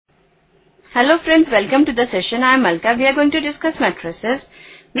Hello friends, welcome to the session. I am Malka. We are going to discuss matrices.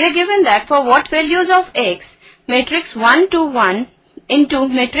 We are given that for what values of x, matrix 1 2 1 into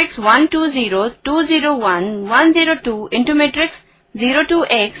matrix 1 2 0 2 0 1 1 0 2 into matrix 0 2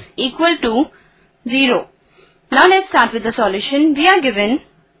 x equal to 0. Now let's start with the solution. We are given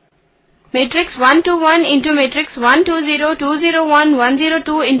matrix 1 2 1 into matrix 1 2 0 2 0 1 1 0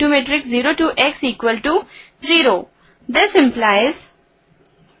 2 into matrix 0 2 x equal to 0. This implies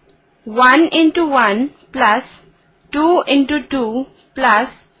 1 into 1 plus 2 into 2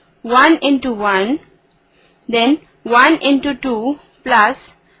 plus 1 into 1, then 1 into 2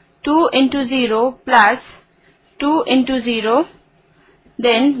 plus 2 into 0 plus 2 into 0,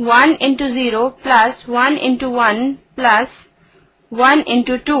 then 1 into 0 plus 1 into 1 plus 1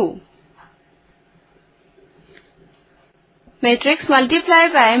 into 2. Matrix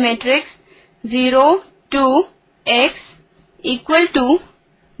multiplied by matrix 0 2 x equal to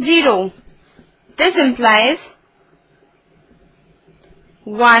 0. This implies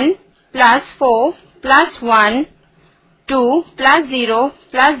 1 plus 4 plus 1, 2 plus 0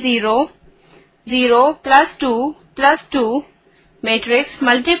 plus 0, 0 plus 2 plus 2, matrix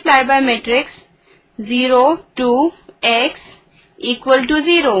multiplied by matrix 0 2 x equal to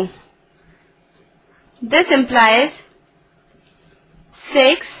 0. This implies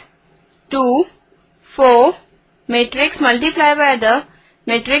 6 2 4 matrix multiplied by the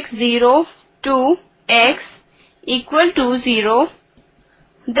matrix 0 2 x equal to 0.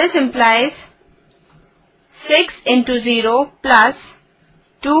 This implies 6 into 0 plus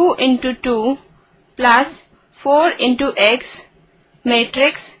 2 into 2 plus 4 into x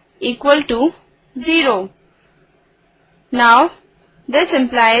matrix equal to 0. Now this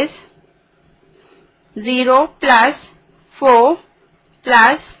implies 0 plus 4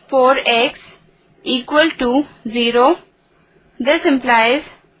 plus 4x equal to 0. This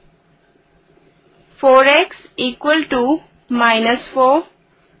implies 4x equal to minus 4.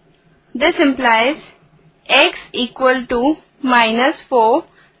 This implies x equal to minus 4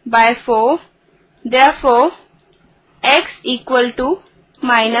 by 4. Therefore, x equal to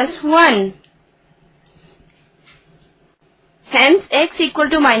minus 1. Hence, x equal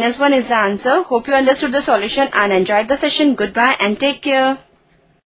to minus 1 is the answer. Hope you understood the solution and enjoyed the session. Goodbye and take care.